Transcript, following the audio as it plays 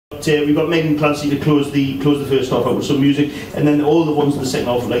we've got Megan Clancy to close the first half out with some music, and then all the ones in the second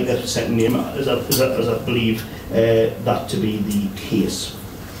half like their second name, as I believe that to be the case.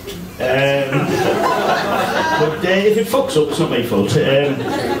 But if it fucks up, it's not my fault.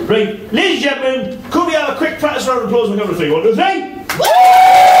 Right, ladies and gentlemen, could we have a quick practice round of applause on the count of 3? 1, 2, 3.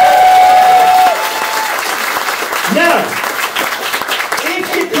 Now,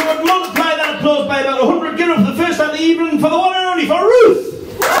 if you could multiply that applause by about 100, give it up for the first time of the evening for the one and only, for Ruth!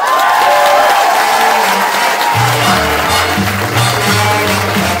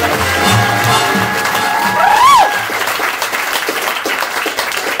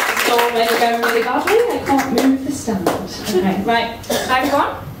 Going really badly, I can't move the stand. Okay, right. Hi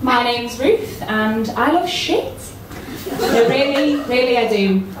everyone, my name's Ruth and I love shit. So really I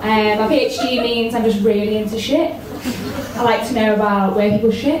do. My PhD means I'm just really into shit. I like to know about where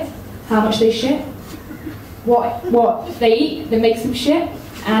people shit, how much they shit, what they eat that makes them shit,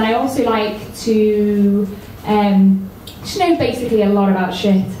 and I also like to just know basically a lot about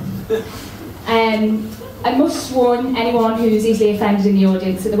shit. I must warn anyone who's easily offended in the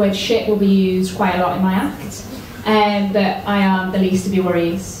audience that the word shit will be used quite a lot in my act, but I am the least of your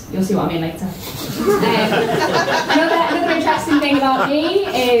worries. You'll see what I mean later. Another interesting thing about me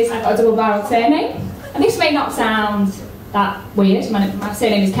is I've got a double-barreled surname, and this may not sound that weird. My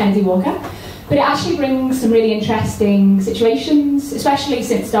surname is Kennedy Walker, but it actually brings some really interesting situations, especially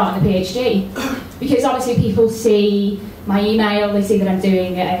since starting the PhD, because obviously people see my email, they see that I'm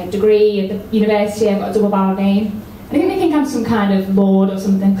doing a degree at the university, I've got a double-barreled name. And I think they think I'm some kind of lord or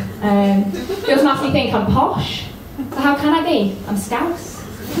something. They automatically think I'm posh. But how can I be? I'm Scouse.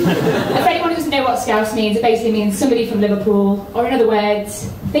 And for anyone who doesn't know what Scouse means, it basically means somebody from Liverpool, or in other words,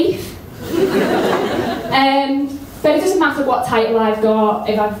 thief. But it doesn't matter what title I've got,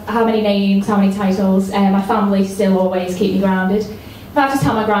 how many names, how many titles, my family still always keep me grounded. If I have to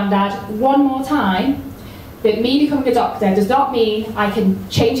tell my granddad one more time that me becoming a doctor does not mean I can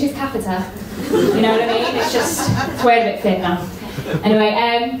change his catheter. You know what I mean? It's just, it's wearing a bit thin now. Anyway,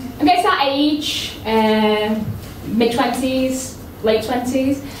 I'm getting to that age, mid-20s, late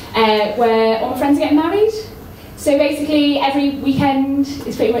 20s, where all my friends are getting married. So basically every weekend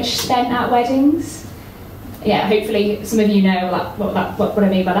is pretty much spent at weddings. Yeah, hopefully some of you know what I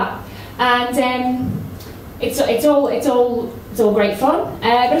mean by that. And it's all great fun, but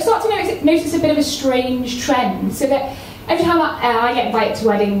I start to notice a bit of a strange trend, so that every time I get invited to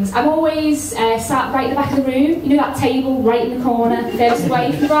weddings, I'm always sat right at the back of the room, you know that table right in the corner, furthest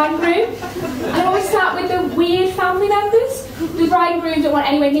away from the bride and groom, and I'm always sat with the weird family members. The bride and groom don't want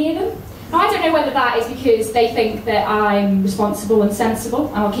anywhere near them. Now I don't know whether that is because they think that I'm responsible and sensible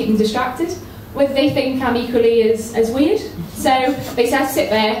and I'll keep them distracted, whether they think I'm equally as weird. So they say sit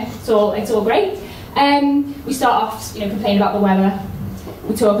there, it's all great. We start off, complaining about the weather.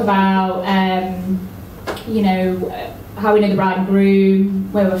 We talk about, how we know the bride and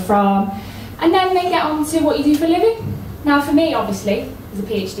groom, where we're from, and then they get on to what you do for a living. Now, for me, obviously, as a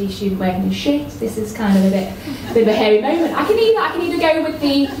PhD student working in shit, this is kind of a bit of a hairy moment. I can either go with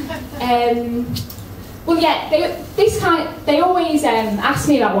the, they always ask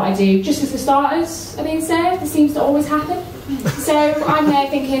me about what I do just as the starters are being served. This seems to always happen. So I'm there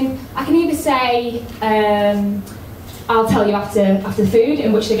thinking, I can either say, I'll tell you after the food,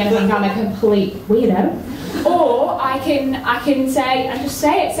 in which they're going to think I'm a complete weirdo, or I can say and just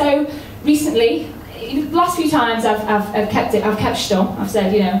say it. So recently, the last few times I've kept stum. I've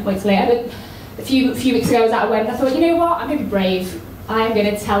said, wait till later. But a few weeks ago I was at a wedding. I thought, you know what? I'm going to be brave. I'm going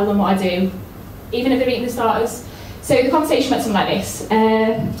to tell them what I do, even if they're eating the starters. So the conversation went something like this: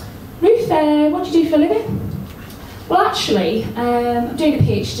 Ruth, what do you do for a living? Well, actually, I'm doing a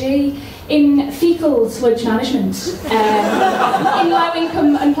PhD in fecal sludge management in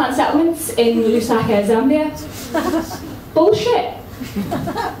low-income unplanned settlements in Lusaka, Zambia. Bullshit.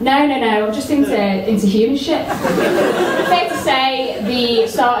 No, I'm just into human shit. Fair to say, the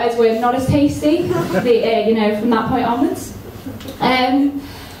starters were not as tasty, from that point onwards.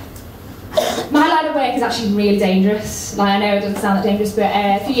 My line of work is actually really dangerous. Like, I know it doesn't sound that dangerous, but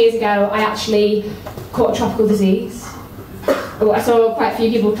a few years ago, I actually caught a tropical disease. I saw quite a few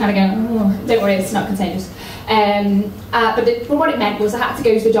people kind of go, oh, don't worry, it's not contagious. But what it meant was I had to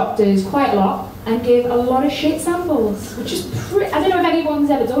go to the doctors quite a lot and give a lot of shit samples, which is I don't know if anyone's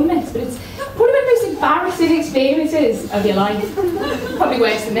ever done this, but it's probably one of the most embarrassing experiences of your life. Probably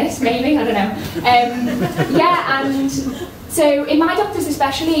worse than this, maybe, I don't know. And so in my doctors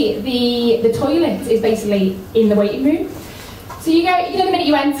especially, the toilet is basically in the waiting room. So you go, the minute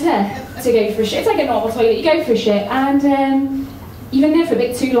you enter to go for a shit, it's like a normal toilet, you go for a shit, and you've been there for a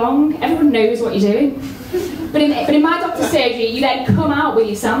bit too long, everyone knows what you're doing. But in my doctor's surgery, you then come out with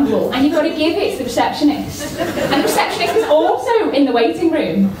your sample and you've got to give it to the receptionist. And the receptionist is also in the waiting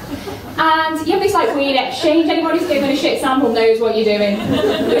room. And you have this like weird exchange. Anybody who's given a shit sample knows what you're doing.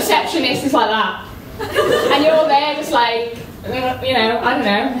 The receptionist is like that. And you're there just like, you know, I don't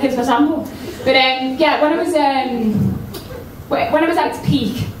know, here's my sample. But yeah, when I was at its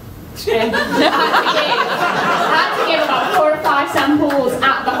peak, I had to give about 4 or 5 samples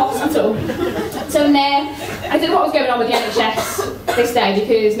at the hospital. So then I don't know what was going on with the NHS this day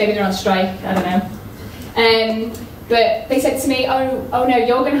because maybe they're on strike, I don't know. But they said to me, oh no,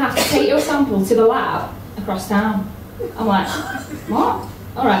 you're going to have to take your sample to the lab across town. I'm like, what?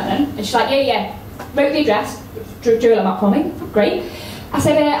 All right then. And she's like, yeah. Wrote the address, drew a map for me, great. I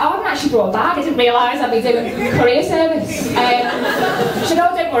said, I haven't actually brought a bag, I didn't realise I'd be doing courier service. She said,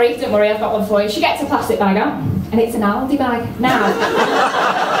 oh, don't worry, I've got one for you. She gets a plastic bag out, and it's an Aldi bag. Now,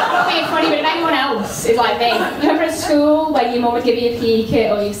 not being funny, but if anyone else is like me, you remember at school when your mum would give you a pea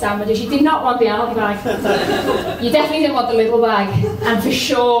kit or your sandwiches, you did not want the Aldi bag. You definitely didn't want the little bag, and for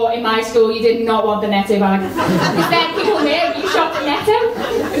sure, in my school, you did not want the Netto bag. Because then people knew you shopped at Netto.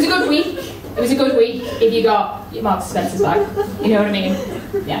 It was a good week. It was a good week if you got your Marks and Spencer's bag. You know what I mean?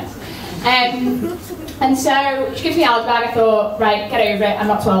 Yeah. And so she gives me the Aldi bag. I thought, right, get over it. I'm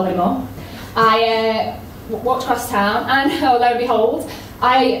not 12 anymore. I walked across town, and oh, lo and behold,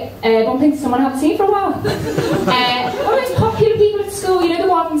 I bumped into someone I haven't seen for a while. One of those popular people at school, you know, the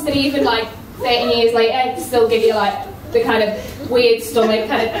ones that even like 13 years later still give you like the kind of weird stomach,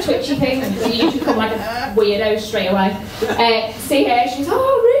 kind of twitchy thing, and you become like a weirdo straight away. See her, she goes,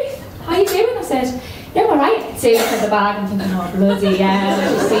 oh, Ruth. How you doing? I said, yeah, all right. See, look at the bag and thinking, oh, bloody hell, I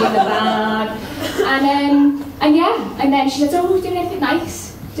just seen the bag. And yeah, and then she said, oh, doing anything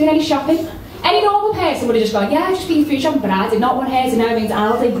nice? Doing any shopping? Any normal person would have just gone, yeah, I've just been food shopping, but I did not want her to know I've been to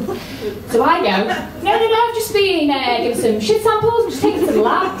Aldi. So I go, no, I've just been giving some shit samples, I'm just taking it to the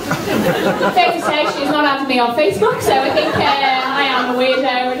lab. Fair to say, she's not added me on Facebook, so I think I am a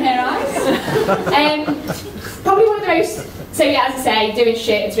weirdo in her eyes. Probably one of the most. So yeah, as I say, doing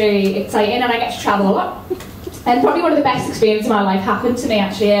shit, it's really exciting, and I get to travel a lot. And probably one of the best experiences of my life happened to me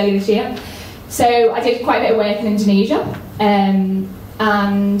actually earlier this year. So I did quite a bit of work in Indonesia, and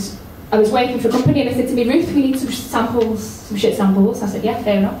I was working for a company, and they said to me, Ruth, we need some samples, some shit samples. I said, yeah,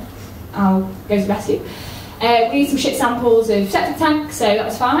 fair enough, I'll go to the rescue. We need some shit samples of septic tanks, so that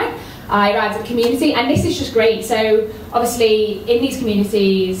was fine. I arrived at the community, and this is just great. So obviously in these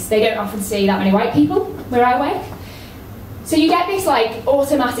communities, they don't often see that many white people where I work. So you get this like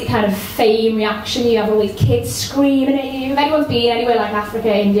automatic kind of fame reaction. You have all these kids screaming at you. If anyone's been anywhere like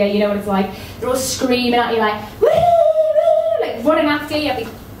Africa, India, you know what it's like. They're all screaming at you like, woo, woo, like running after you. You have this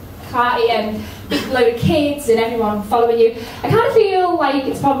party and big load of kids and everyone following you. I kind of feel like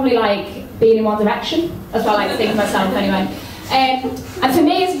it's probably like being in One Direction. That's what I like to think of myself anyway. And for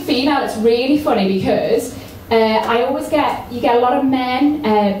me as a female, it's really funny because I always you get a lot of men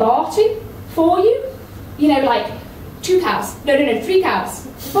bartering for you. You know, like 2 cows, no, 3 cows,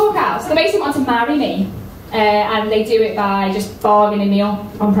 4 cows. They basically want to marry me, and they do it by just bargaining me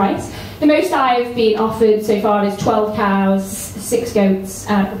on price. The most I've been offered so far is 12 cows, 6 goats,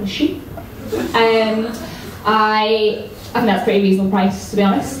 and a couple of sheep. I think that's a pretty reasonable price, to be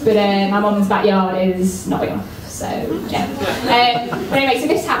honest, but my mum's backyard is not big enough, so yeah. But anyway, so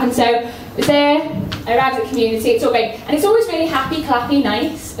this happened, so I was there, I arrived at the community, it's all great, and it's always really happy, clappy,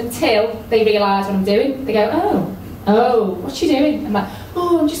 nice, until they realise what I'm doing. They go, oh, what's you doing? I'm like,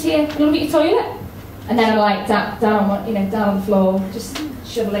 oh, I'm just here, gonna look at your toilet. And then I'm like, down on the floor, just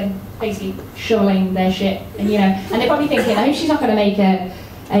basically shoveling their shit, and and they're probably thinking, I hope she's not gonna make a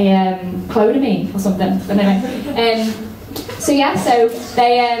clone of me or something. But anyway, so yeah, so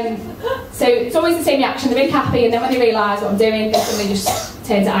they, so it's always the same reaction. They're really happy, and then when they realise what I'm doing, they suddenly just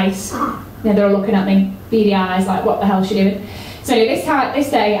turn to ice. They're all looking at me, beady eyes, like, what the hell's she doing? So anyway, this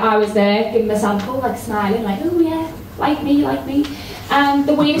day I was there giving them a sample, like smiling, like, oh yeah, like me. And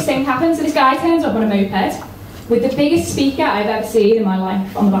the weirdest thing happened. So this guy turns up on a moped with the biggest speaker I've ever seen in my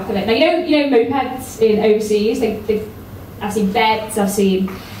life on the back of it. Now you know mopeds in overseas. I've seen beds, I've seen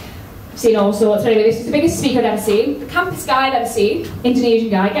all sorts. But anyway, this is the biggest speaker I've ever seen. The campest guy I've ever seen. Indonesian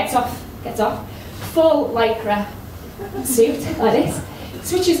guy gets off, full lycra suit like this.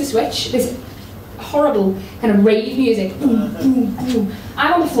 Switches the switch. This horrible kind of rave music. Boom, boom, boom.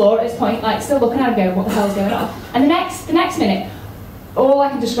 I'm on the floor at this point, like still looking at him going, what the hell's going on? And the next minute, all I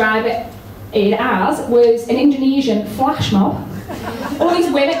can describe it as was an Indonesian flash mob. All these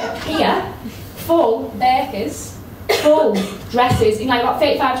women here, full burqas, full dresses in like about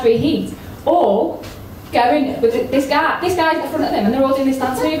 35-degree heat, all going with this guy. This guy's at the front of them, and they're all doing this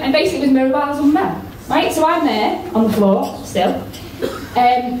dance move, and basically it was mobiles on men. Right, so I'm there, on the floor, still.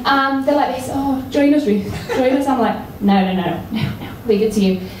 And they're like this, oh, join us, Ruth, join us. I'm like, no, leave it to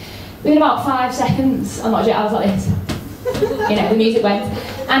you. Within about 5 seconds, I was like this. You know, the music went.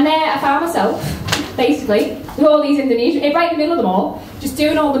 And there I found myself, basically, with all these Indonesians, right in the middle of them all, just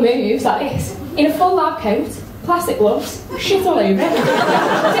doing all the moves like this, in a full lab coat, plastic gloves, shit all over it.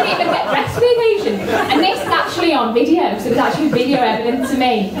 I didn't even get dressed for the occasion. And this is actually on video, so there's actually video evidence of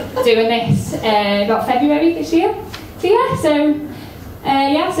me doing this about February this year. So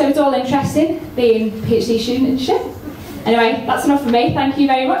yeah, so it's all interesting, being a PhD student and shit. Anyway, that's enough from me. Thank you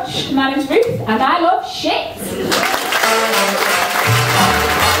very much. My name's Ruth, and I love shit.